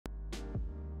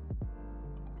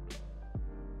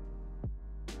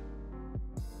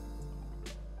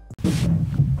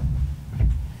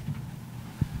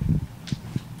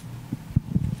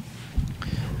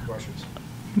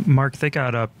Mark, they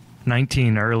got up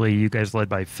 19 early. You guys led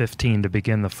by 15 to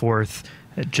begin the fourth.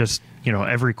 It just,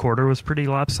 every quarter was pretty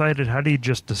lopsided. How do you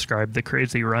just describe the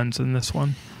crazy runs in this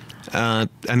one?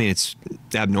 It's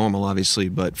abnormal, obviously,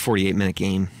 but 48-minute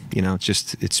game.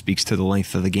 It speaks to the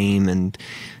length of the game and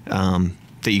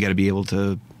that you got to be able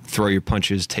to throw your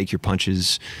punches, take your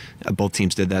punches. Both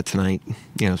teams did that tonight.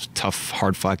 It's a tough,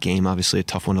 hard-fought game. Obviously, a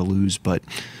tough one to lose, but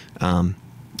it's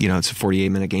a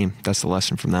 48-minute game. That's the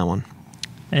lesson from that one.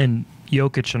 And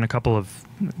Jokic in a couple of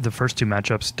the first two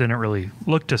matchups didn't really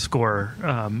look to score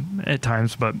at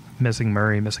times, but missing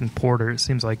Murray, missing Porter, it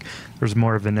seems like there's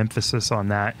more of an emphasis on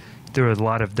that. There was a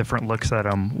lot of different looks at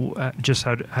him. Just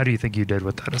how do you think you did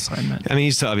with that assignment?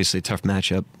 He's obviously a tough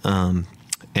matchup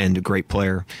and a great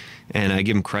player. And I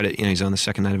give him credit. He's on the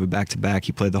second night of a back-to-back.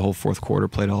 He played the whole fourth quarter,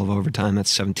 played all of overtime.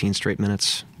 That's 17 straight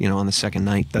minutes, on the second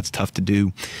night. That's tough to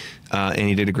do. And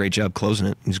he did a great job closing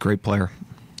it. He's a great player.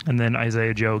 And then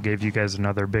Isaiah Joe gave you guys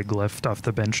another big lift off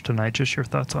the bench tonight. Just your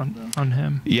thoughts on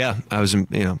him? Yeah, I was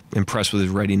impressed with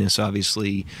his readiness,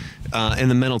 obviously. And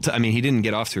the mental he didn't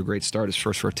get off to a great start. His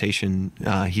first rotation,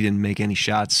 he didn't make any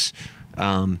shots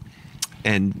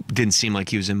and didn't seem like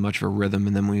he was in much of a rhythm.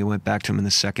 And then when we went back to him in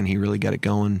the second, he really got it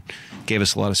going, gave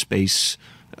us a lot of space,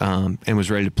 and was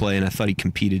ready to play. And I thought he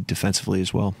competed defensively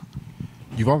as well.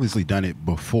 You've obviously done it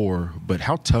before, but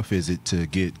how tough is it to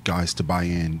get guys to buy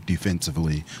in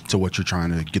defensively to what you're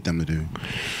trying to get them to do?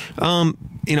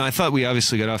 I thought we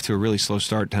obviously got off to a really slow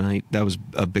start tonight. That was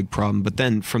a big problem. But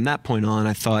then from that point on,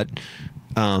 I thought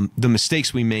the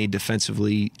mistakes we made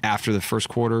defensively after the first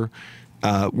quarter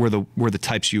were the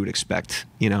types you would expect.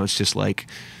 It's just like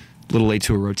a little late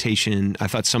to a rotation. I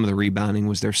thought some of the rebounding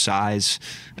was their size.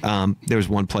 There was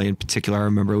one play in particular I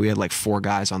remember we had like 4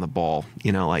 guys on the ball,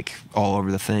 like all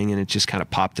over the thing, and it just kind of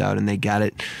popped out and they got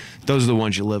it. Those are the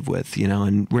ones you live with,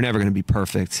 and we're never going to be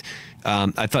perfect.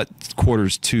 I thought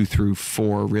quarters 2 through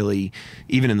 4 really,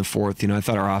 even in the fourth, I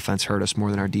thought our offense hurt us more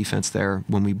than our defense there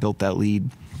when we built that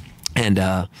lead. And,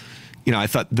 I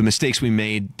thought the mistakes we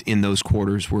made in those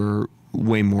quarters were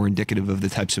way more indicative of the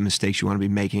types of mistakes you want to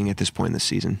be making at this point in the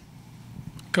season.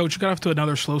 Coach, you got off to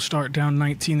another slow start, down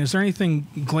 19. Is there anything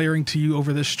glaring to you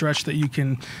over this stretch that you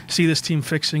can see this team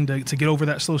fixing to get over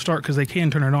that slow start? Because they can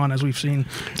turn it on, as we've seen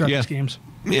throughout these games.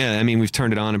 Yeah, we've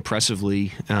turned it on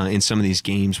impressively in some of these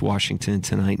games, Washington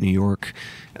tonight, New York.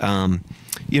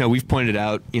 We've pointed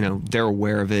out, they're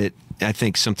aware of it. I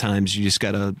think sometimes you just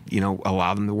got to,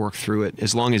 allow them to work through it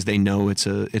as long as they know it's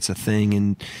a thing.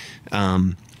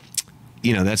 And,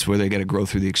 that's where they got to grow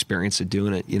through the experience of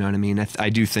doing it. You know what I mean? I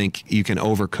do think you can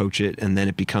overcoach it and then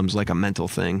it becomes like a mental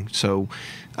thing. So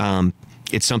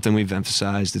it's something we've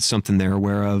emphasized. It's something they're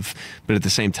aware of. But at the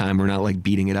same time, we're not like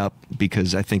beating it up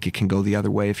because I think it can go the other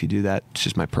way if you do that. It's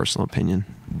just my personal opinion.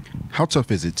 How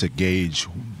tough is it to gauge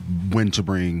when to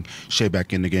bring Shea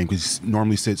back in the game? Because he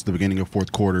normally sits the beginning of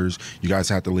fourth quarters. You guys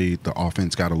have to lead. The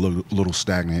offense got a little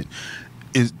stagnant.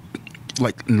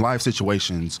 Like in live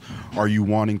situations, are you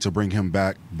wanting to bring him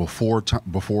back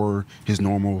before his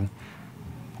normal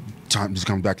time just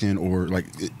comes back in, or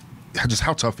just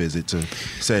how tough is it to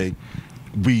say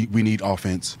we need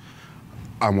offense?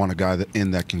 I want a guy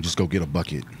that can just go get a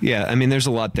bucket. Yeah, there's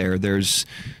a lot there. There's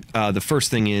the first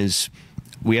thing is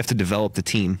we have to develop the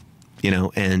team,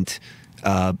 and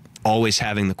always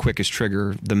having the quickest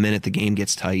trigger the minute the game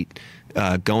gets tight,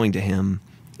 going to him.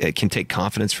 It can take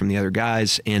confidence from the other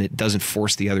guys, and it doesn't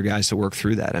force the other guys to work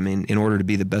through that. In order to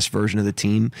be the best version of the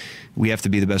team, we have to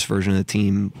be the best version of the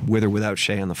team with or without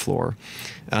Shea on the floor.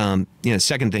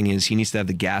 Second thing is he needs to have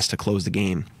the gas to close the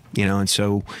game, and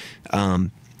so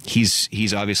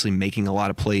he's obviously making a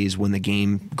lot of plays when the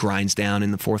game grinds down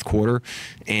in the fourth quarter.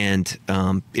 And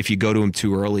if you go to him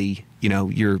too early,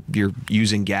 you're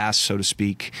using gas, so to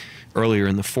speak, earlier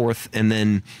in the fourth. And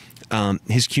then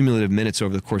his cumulative minutes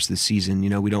over the course of the season,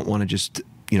 we don't want to just,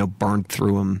 burn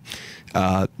through him.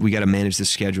 We got to manage the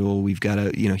schedule. We've got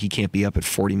to, he can't be up at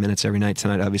 40 minutes every night.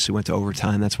 Tonight obviously went to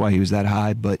overtime. That's why he was that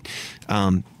high. But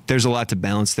there's a lot to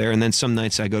balance there. And then some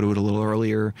nights I go to it a little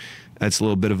earlier. That's a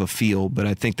little bit of a feel. But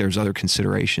I think there's other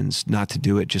considerations not to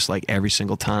do it just like every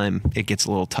single time it gets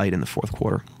a little tight in the fourth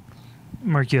quarter.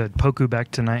 Mark, you had Poku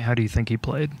back tonight. How do you think he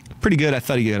played? Pretty good. I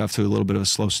thought he got off to a little bit of a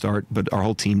slow start, but our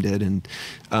whole team did. And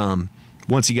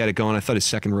once he got it going, I thought his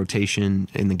second rotation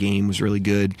in the game was really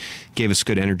good. Gave us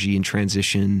good energy in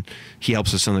transition. He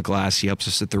helps us on the glass. He helps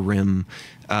us at the rim.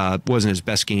 Wasn't his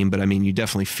best game, but you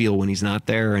definitely feel when he's not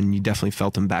there, and you definitely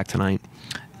felt him back tonight.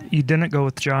 You didn't go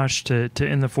with Josh to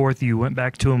end the fourth. You went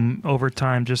back to him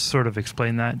overtime. Just sort of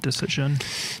explain that decision.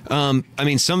 I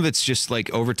mean, some of it's just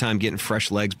like overtime, getting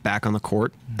fresh legs back on the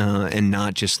court, and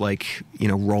not just like,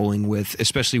 rolling with,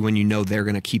 especially when they're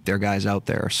going to keep their guys out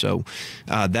there. So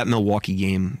that Milwaukee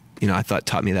game, I thought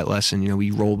taught me that lesson. We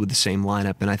rolled with the same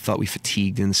lineup, and I thought we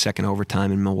fatigued in the second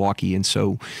overtime in Milwaukee. And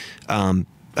so I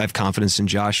have confidence in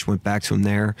Josh, went back to him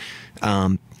there.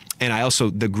 And I also,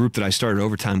 the group that I started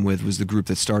overtime with was the group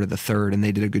that started the third, and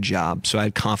they did a good job. So I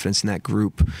had confidence in that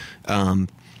group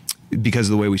because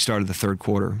of the way we started the third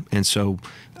quarter. And so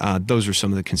those are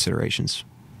some of the considerations.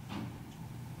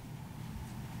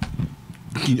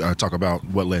 Can you talk about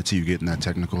what led to you getting that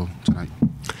technical tonight?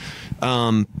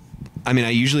 I mean,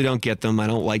 I usually don't get them. I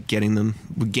don't like getting them.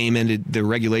 The game ended, the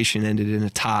regulation ended in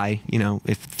a tie.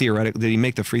 If theoretically, did he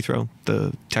make the free throw,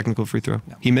 the technical free throw?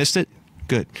 No. He missed it?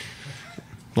 Good.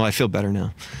 Well, I feel better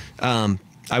now.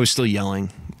 I was still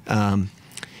yelling.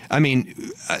 I mean,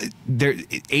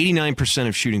 89%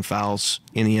 of shooting fouls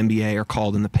in the NBA are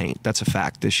called in the paint. That's a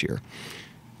fact this year.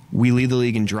 We lead the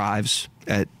league in drives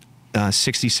at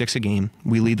 66 a game.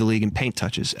 We lead the league in paint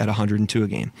touches at 102 a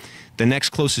game. The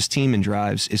next closest team in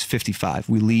drives is 55.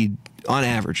 We lead, on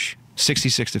average,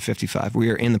 66 to 55. We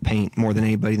are in the paint more than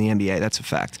anybody in the NBA. That's a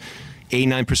fact.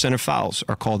 89% of fouls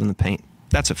are called in the paint.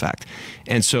 That's a fact.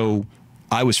 And so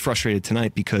I was frustrated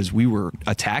tonight because we were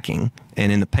attacking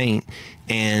and in the paint,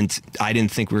 and I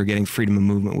didn't think we were getting freedom of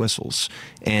movement whistles.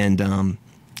 And,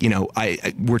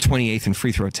 we're 28th in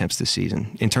free throw attempts this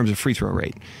season in terms of free throw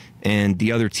rate. And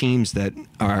the other teams that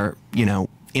are,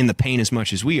 in the paint as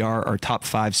much as we are top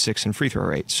 5, 6 in free throw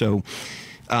rate. So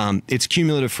it's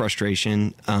cumulative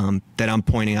frustration that I'm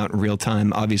pointing out in real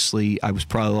time. Obviously, I was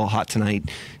probably a little hot tonight.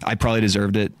 I probably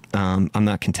deserved it. I'm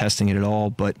not contesting it at all,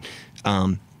 but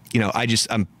I'm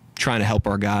trying to help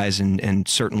our guys and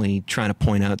certainly trying to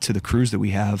point out to the crews that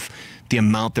we have the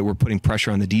amount that we're putting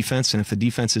pressure on the defense. And if the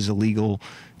defense is illegal,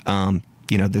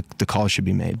 the call should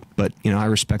be made. But, I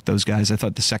respect those guys. I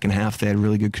thought the second half they had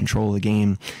really good control of the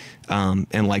game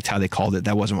and liked how they called it.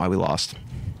 That wasn't why we lost.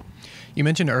 You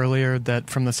mentioned earlier that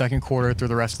from the second quarter through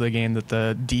the rest of the game that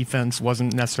the defense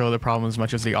wasn't necessarily the problem as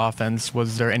much as the offense.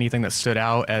 Was there anything that stood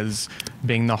out as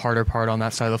being the harder part on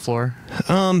that side of the floor?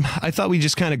 I thought we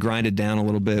just kind of grinded down a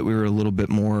little bit. We were a little bit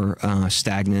more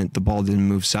stagnant. The ball didn't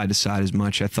move side to side as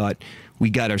much. I thought we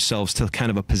got ourselves to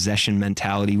kind of a possession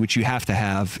mentality, which you have to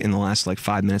have in the last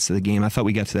 5 minutes of the game. I thought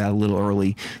we got to that a little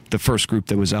early. The first group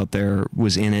that was out there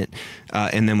was in it.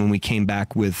 And then when we came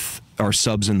back with our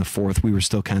subs in the fourth, we were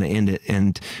still kind of in it.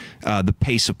 And the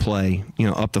pace of play,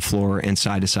 up the floor and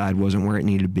side to side wasn't where it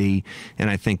needed to be. And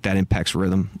I think that impacts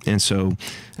rhythm. And so,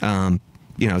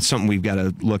 it's something we've got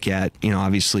to look at.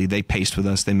 Obviously they paced with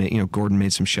us. They made, Gordon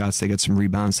made some shots. They got some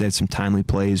rebounds. They had some timely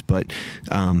plays. But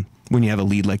when you have a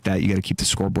lead like that, you got to keep the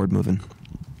scoreboard moving.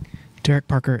 Derek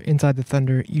Parker, inside the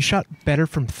Thunder, you shot better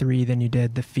from three than you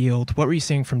did the field. What were you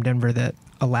seeing from Denver that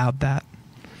allowed that?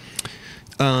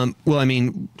 Well, I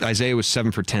mean, Isaiah was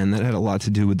 7 for 10. That had a lot to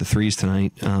do with the threes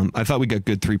tonight. I thought we got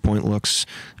good 3-point looks,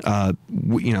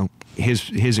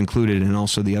 his included, and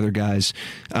also the other guys.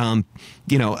 I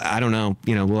don't know.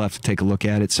 We'll have to take a look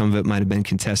at it. Some of it might have been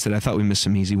contested. I thought we missed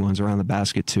some easy ones around the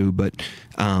basket too, but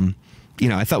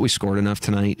I thought we scored enough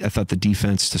tonight. I thought the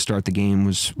defense to start the game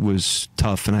was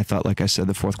tough, and I thought, like I said,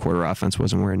 the fourth quarter offense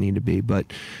wasn't where it needed to be.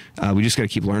 But we just got to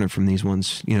keep learning from these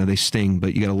ones. They sting,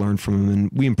 but you got to learn from them.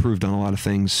 And we improved on a lot of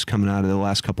things coming out of the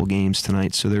last couple games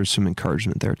tonight, so there's some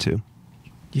encouragement there too.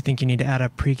 Do you think you need to add a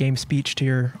pregame speech to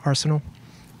your arsenal?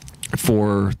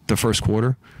 For the first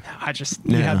quarter?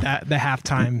 You had the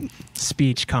halftime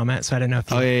speech comment, so I didn't know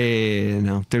if you...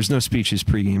 No. There's no speeches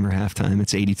pregame or halftime.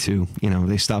 It's 82.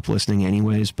 They stop listening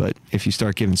anyways, but if you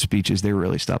start giving speeches, they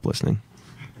really stop listening.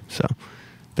 So,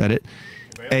 that it?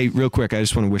 Hey, real quick, I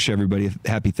just want to wish everybody a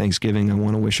happy Thanksgiving. I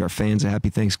want to wish our fans a happy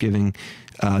Thanksgiving.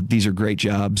 These are great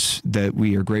jobs that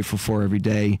we are grateful for every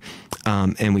day,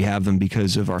 and we have them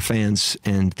because of our fans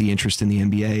and the interest in the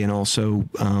NBA, and also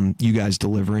you guys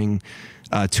delivering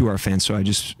to our fans. So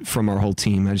from our whole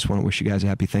team, I just want to wish you guys a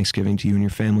happy Thanksgiving to you and your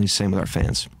families. Same with our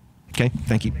fans. Okay,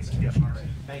 thank you.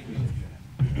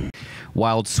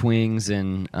 Wild swings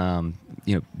and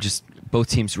just both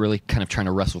teams really kind of trying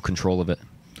to wrestle control of it.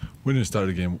 We didn't start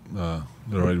the game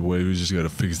the right way. We just got to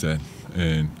fix that.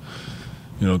 And,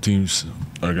 teams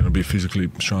are going to be physically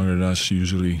stronger than us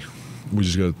usually. We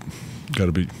just got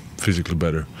to be physically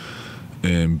better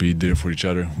and be there for each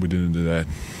other. We didn't do that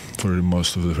for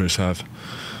most of the first half.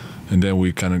 And then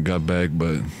we kind of got back,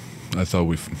 but I thought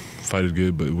we fighted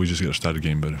good, but we just got to start the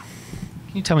game better.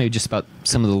 Can you tell me just about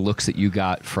some of the looks that you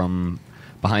got from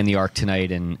behind the arc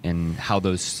tonight, and how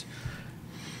those,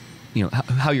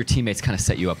 how your teammates kind of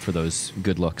set you up for those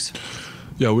good looks.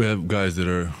 Yeah, we have guys that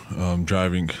are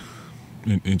driving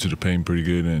into the paint pretty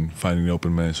good and finding the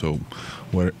open man. So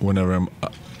whenever I'm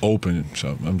open,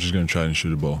 so I'm just going to try and shoot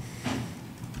the ball.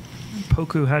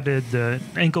 Poku, how did the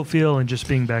ankle feel and just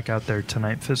being back out there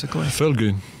tonight physically? Felt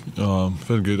good.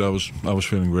 Felt good. I was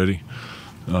feeling ready.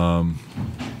 I'm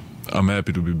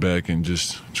happy to be back and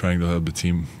just trying to help the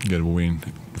team get a win.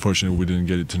 Fortunately, we didn't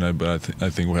get it tonight, but I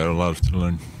think we had a lot to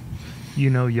learn. You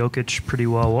know Jokic pretty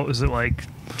well. What was it like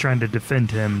trying to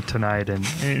defend him tonight, and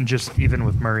just even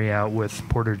with Murray out, with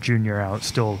Porter Jr. out,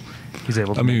 still he's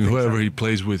able to make whoever things he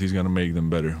plays with, he's going to make them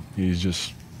better. He's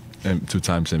just 2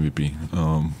 times MVP.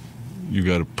 You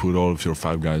got to put all of your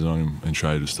 5 guys on him and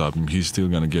try to stop him. He's still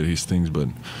going to get his things, but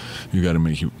you got to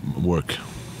make him work.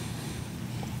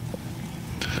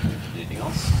 Anything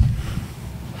else?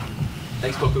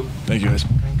 Thanks, Poku. Thank you, guys.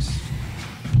 Thanks.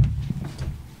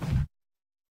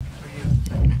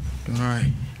 All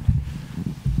right.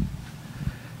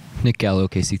 Nick Gallo,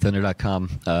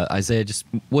 OKCThunder.com. Isaiah, just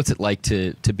what's it like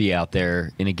to be out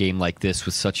there in a game like this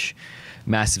with such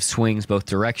massive swings both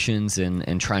directions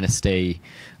and trying to stay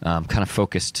kind of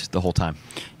focused the whole time?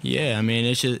 Yeah, I mean,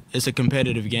 it's a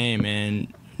competitive game, and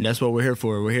that's what we're here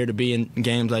for. We're here to be in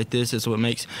games like this. It's what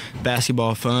makes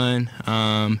basketball fun.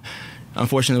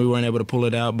 Unfortunately, we weren't able to pull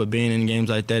it out, but being in games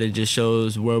like that, it just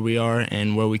shows where we are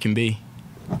and where we can be.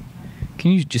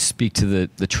 Can you just speak to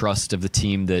the trust of the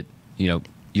team that,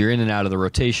 you're in and out of the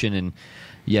rotation, and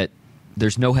yet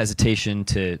there's no hesitation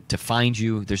to find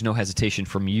you. There's no hesitation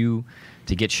from you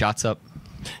to get shots up.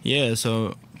 Yeah,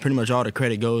 so pretty much all the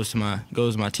credit goes to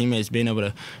my teammates being able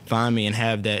to find me and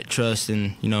have that trust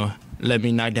and let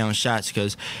me knock down shots,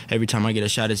 because every time I get a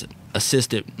shot, it's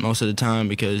assisted most of the time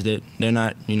because they're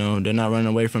not running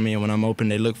away from me, and when I'm open,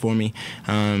 they look for me,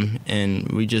 and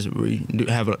we do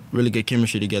have a really good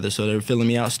chemistry together. So they're filling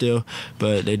me out still,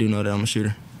 but they do know that I'm a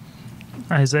shooter.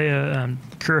 Isaiah,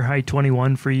 career high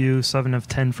 21 for you, 7 of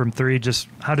 10 from 3. Just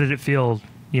how did it feel,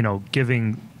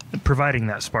 providing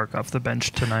that spark off the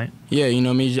bench tonight? Yeah,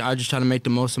 I just try to make the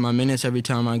most of my minutes every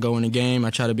time I go in a game. I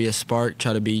try to be a spark,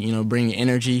 try to be, bring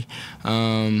energy.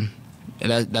 And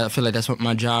I feel like that's what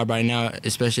my job right now,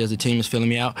 especially as the team is filling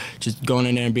me out, just going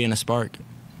in there and being a spark.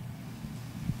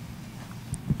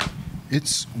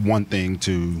 It's one thing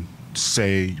to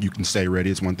say you can stay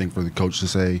ready. It's one thing for the coach to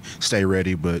say stay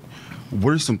ready, but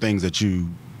what are some things that you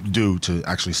do to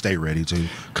actually stay ready to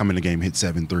come in the game, hit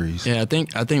 7 threes? Yeah, I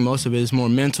think most of it is more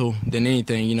mental than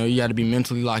anything. You got to be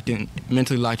mentally locked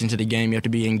into the game. You have to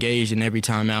be engaged in every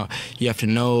time out. You have to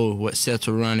know what sets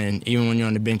are running. Even when you're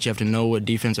on the bench, you have to know what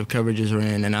defensive coverages are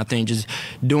in. And I think just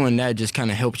doing that just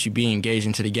kind of helps you be engaged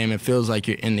into the game. It feels like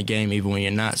you're in the game even when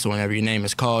you're not. So whenever your name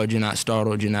is called, you're not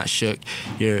startled, you're not shook.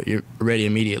 You're ready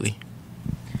immediately.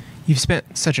 You've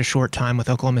spent such a short time with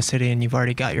Oklahoma City, and you've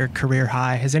already got your career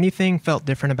high. Has anything felt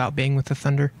different about being with the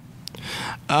Thunder?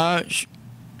 It's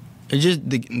just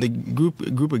the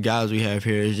group of guys we have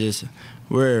here is just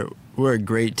we're a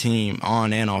great team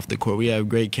on and off the court. We have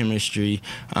great chemistry.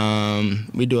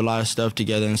 We do a lot of stuff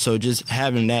together, and so just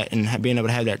having that and being able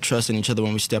to have that trust in each other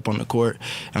when we step on the court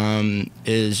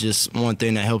is just one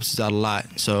thing that helps us out a lot.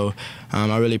 So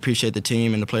I really appreciate the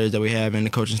team and the players that we have and the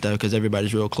coaching staff, because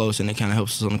everybody's real close and it kind of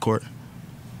helps us on the court.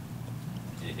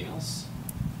 Anything else?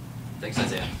 Thanks,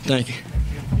 Isaiah. Thank you.